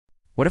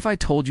What if I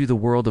told you the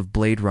world of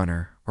Blade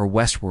Runner or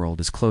Westworld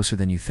is closer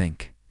than you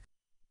think?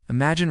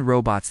 Imagine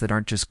robots that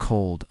aren't just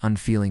cold,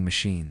 unfeeling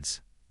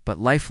machines, but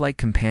lifelike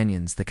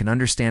companions that can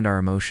understand our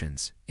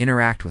emotions,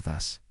 interact with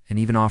us, and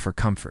even offer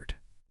comfort.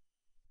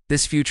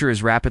 This future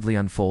is rapidly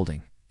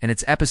unfolding, and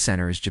its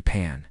epicenter is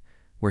Japan,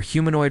 where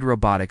humanoid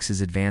robotics is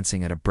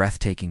advancing at a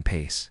breathtaking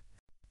pace.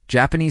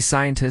 Japanese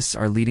scientists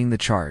are leading the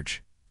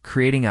charge,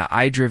 creating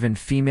AI-driven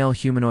female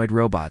humanoid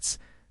robots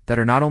that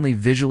are not only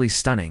visually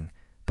stunning,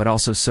 but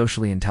also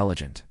socially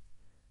intelligent.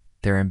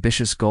 Their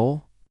ambitious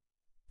goal?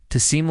 To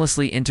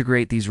seamlessly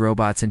integrate these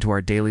robots into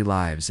our daily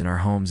lives in our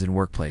homes and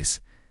workplace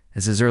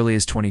as early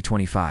as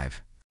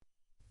 2025.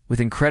 With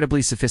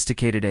incredibly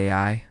sophisticated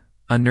AI,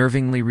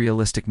 unnervingly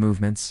realistic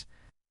movements,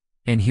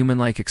 and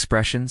human-like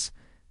expressions,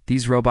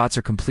 these robots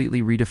are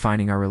completely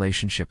redefining our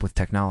relationship with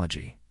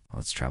technology.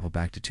 Let's travel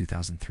back to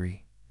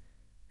 2003.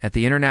 At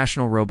the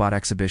International Robot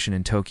Exhibition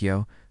in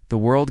Tokyo, the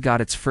world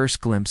got its first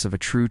glimpse of a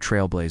true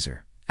trailblazer,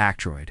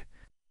 Actroid.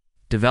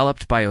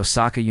 Developed by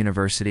Osaka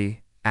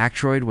University,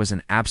 Actroid was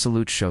an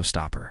absolute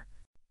showstopper.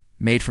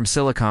 Made from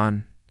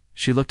silicon,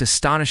 she looked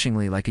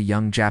astonishingly like a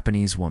young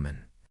Japanese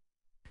woman.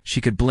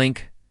 She could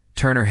blink,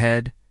 turn her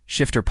head,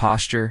 shift her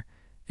posture,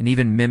 and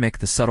even mimic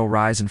the subtle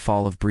rise and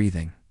fall of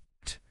breathing.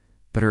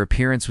 But her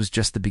appearance was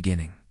just the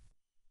beginning.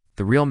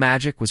 The real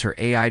magic was her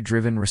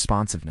AI-driven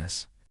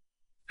responsiveness.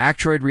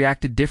 Actroid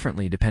reacted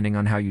differently depending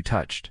on how you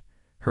touched.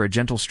 A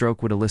gentle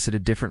stroke would elicit a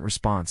different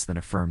response than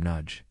a firm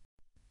nudge.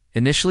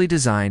 Initially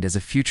designed as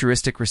a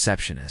futuristic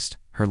receptionist,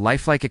 her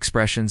lifelike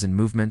expressions and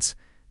movements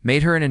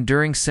made her an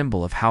enduring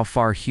symbol of how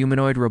far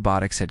humanoid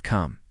robotics had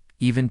come,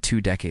 even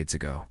 2 decades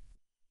ago.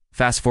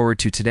 Fast forward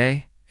to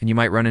today, and you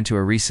might run into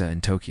Arisa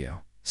in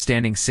Tokyo.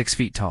 Standing 6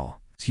 feet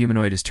tall, this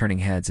humanoid is turning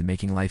heads and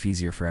making life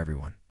easier for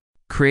everyone.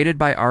 Created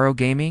by Aro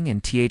Gaming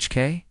and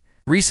THK,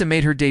 Arisa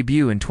made her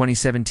debut in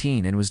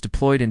 2017 and was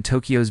deployed in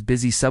Tokyo's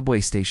busy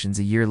subway stations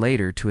a year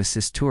later to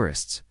assist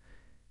tourists.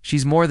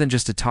 She's more than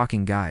just a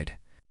talking guide.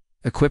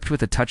 Equipped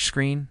with a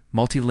touchscreen,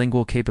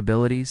 multilingual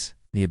capabilities,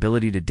 the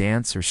ability to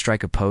dance or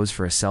strike a pose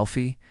for a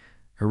selfie,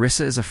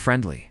 Arisa is a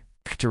friendly,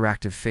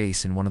 interactive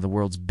face in one of the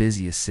world's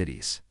busiest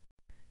cities.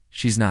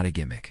 She's not a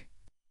gimmick.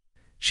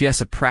 She has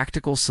a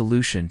practical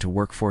solution to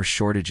workforce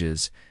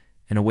shortages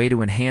and a way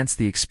to enhance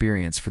the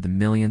experience for the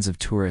millions of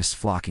tourists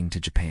flocking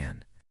to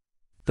Japan.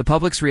 The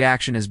public's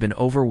reaction has been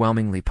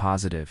overwhelmingly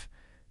positive,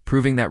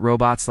 proving that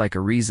robots like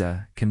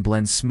Arisa can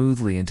blend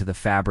smoothly into the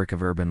fabric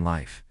of urban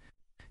life.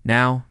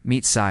 Now,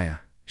 meet Saya.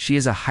 She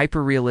is a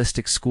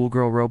hyper-realistic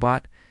schoolgirl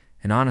robot,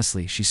 and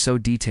honestly, she's so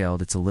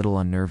detailed it's a little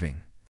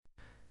unnerving.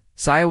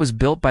 Saya was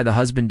built by the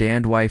husband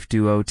and wife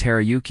duo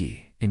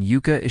Terayuki and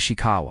Yuka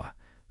Ishikawa,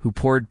 who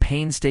poured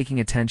painstaking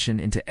attention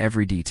into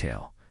every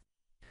detail.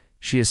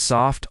 She has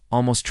soft,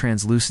 almost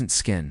translucent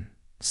skin,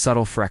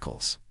 subtle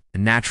freckles,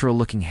 and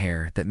natural-looking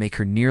hair that make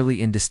her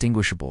nearly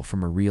indistinguishable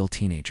from a real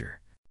teenager.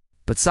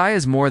 But Saya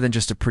is more than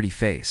just a pretty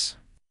face.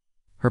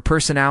 Her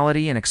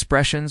personality and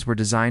expressions were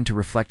designed to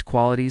reflect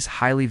qualities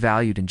highly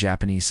valued in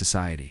Japanese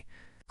society,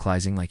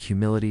 like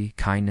humility,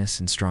 kindness,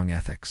 and strong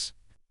ethics.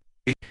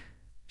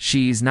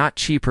 She's not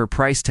cheap. Her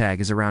price tag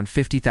is around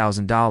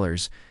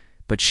 $50,000,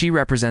 but she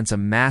represents a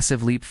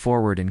massive leap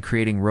forward in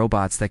creating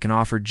robots that can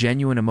offer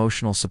genuine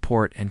emotional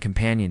support and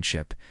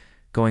companionship,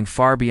 going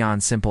far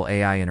beyond simple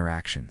AI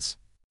interactions.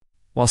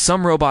 While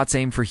some robots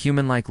aim for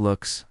human-like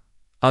looks,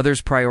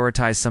 others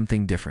prioritize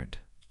something different: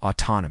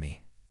 autonomy.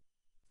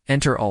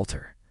 Enter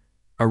Alter,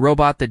 a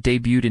robot that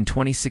debuted in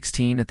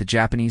 2016 at the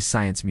Japanese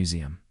Science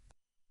Museum.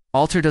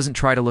 Alter doesn't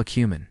try to look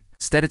human.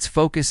 Instead, its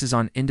focus is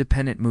on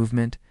independent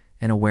movement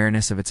and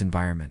awareness of its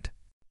environment.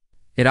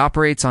 It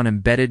operates on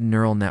embedded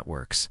neural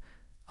networks,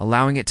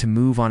 allowing it to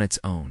move on its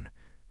own,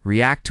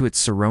 react to its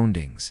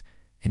surroundings,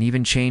 and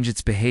even change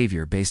its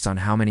behavior based on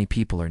how many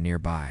people are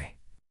nearby.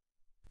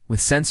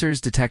 With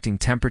sensors detecting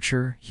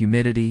temperature,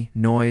 humidity,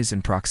 noise,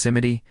 and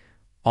proximity,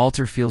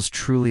 Alter feels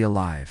truly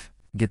alive.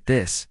 Get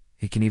this,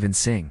 it can even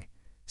sing,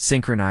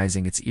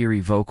 synchronizing its eerie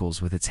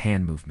vocals with its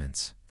hand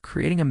movements,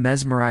 creating a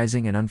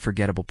mesmerizing and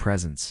unforgettable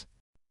presence.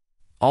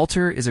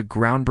 Alter is a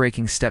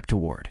groundbreaking step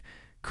toward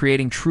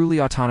creating truly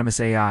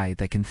autonomous AI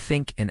that can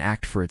think and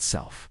act for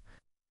itself.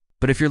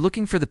 But if you're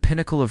looking for the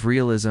pinnacle of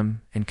realism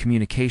and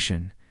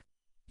communication,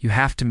 you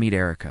have to meet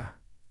Erica,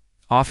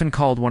 often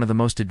called one of the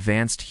most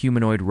advanced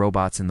humanoid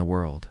robots in the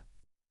world.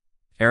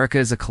 Erica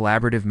is a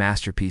collaborative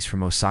masterpiece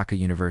from Osaka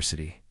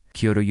University,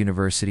 Kyoto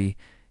University,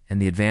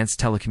 and the Advanced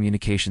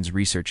Telecommunications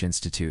Research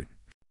Institute.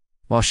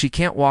 While she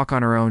can't walk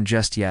on her own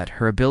just yet,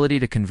 her ability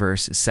to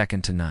converse is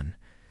second to none.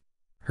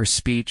 Her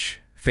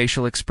speech,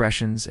 facial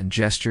expressions, and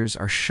gestures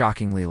are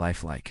shockingly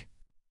lifelike.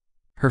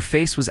 Her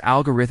face was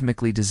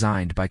algorithmically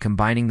designed by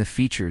combining the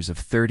features of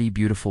 30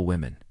 beautiful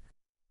women,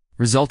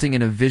 resulting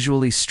in a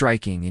visually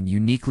striking and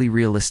uniquely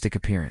realistic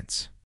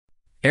appearance.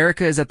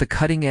 Erica is at the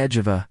cutting edge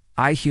of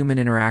AI-human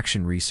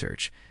interaction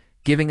research,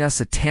 giving us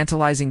a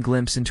tantalizing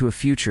glimpse into a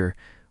future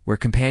where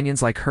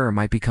companions like her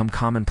might become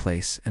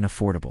commonplace and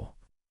affordable.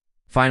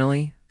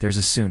 Finally, there's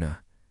Asuna.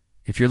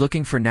 If you're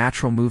looking for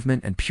natural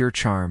movement and pure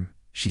charm,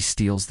 she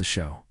steals the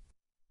show.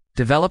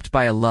 Developed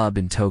by a lab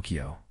in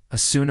Tokyo,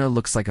 Asuna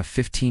looks like a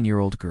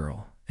 15-year-old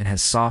girl and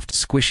has soft,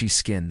 squishy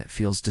skin that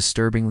feels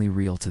disturbingly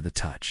real to the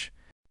touch.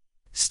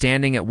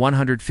 Standing at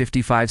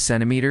 155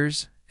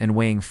 centimeters and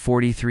weighing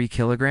 43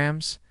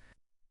 kilograms,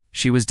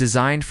 she was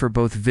designed for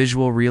both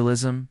visual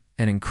realism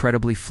and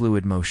incredibly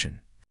fluid motion.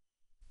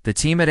 The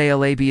team at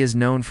ALAB is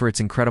known for its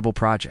incredible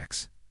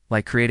projects,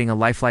 like creating a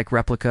lifelike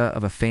replica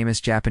of a famous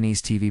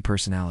Japanese TV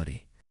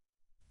personality.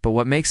 But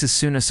what makes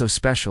Asuna so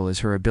special is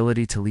her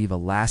ability to leave a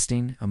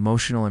lasting,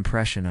 emotional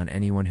impression on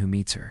anyone who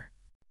meets her.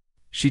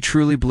 She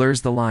truly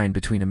blurs the line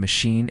between a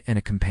machine and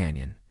a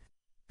companion,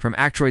 from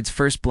Actroid's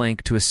first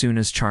blink to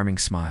Asuna's charming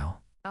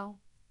smile. Oh.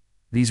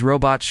 These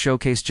robots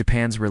showcase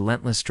Japan's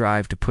relentless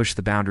drive to push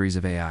the boundaries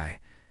of AI.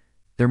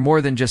 They're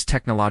more than just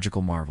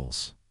technological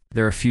marvels.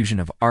 They're a fusion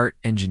of art,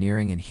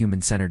 engineering, and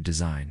human-centered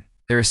design.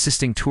 They're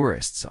assisting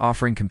tourists,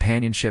 offering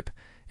companionship,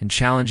 and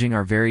challenging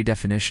our very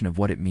definition of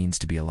what it means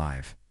to be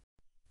alive.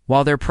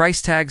 While their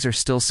price tags are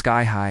still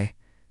sky-high,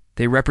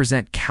 they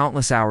represent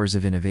countless hours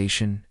of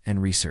innovation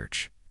and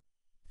research.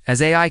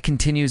 As AI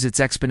continues its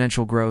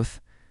exponential growth,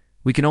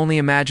 we can only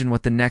imagine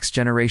what the next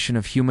generation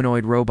of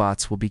humanoid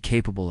robots will be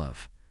capable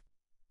of.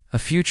 A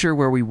future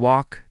where we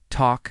walk,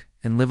 talk,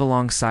 and live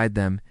alongside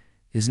them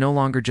is no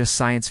longer just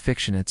science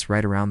fiction, it's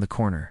right around the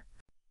corner.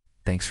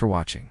 Thanks for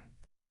watching.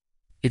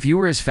 If you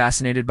were as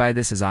fascinated by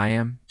this as I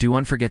am,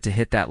 don't forget to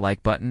hit that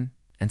like button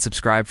and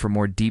subscribe for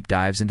more deep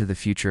dives into the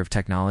future of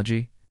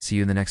technology. See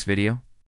you in the next video.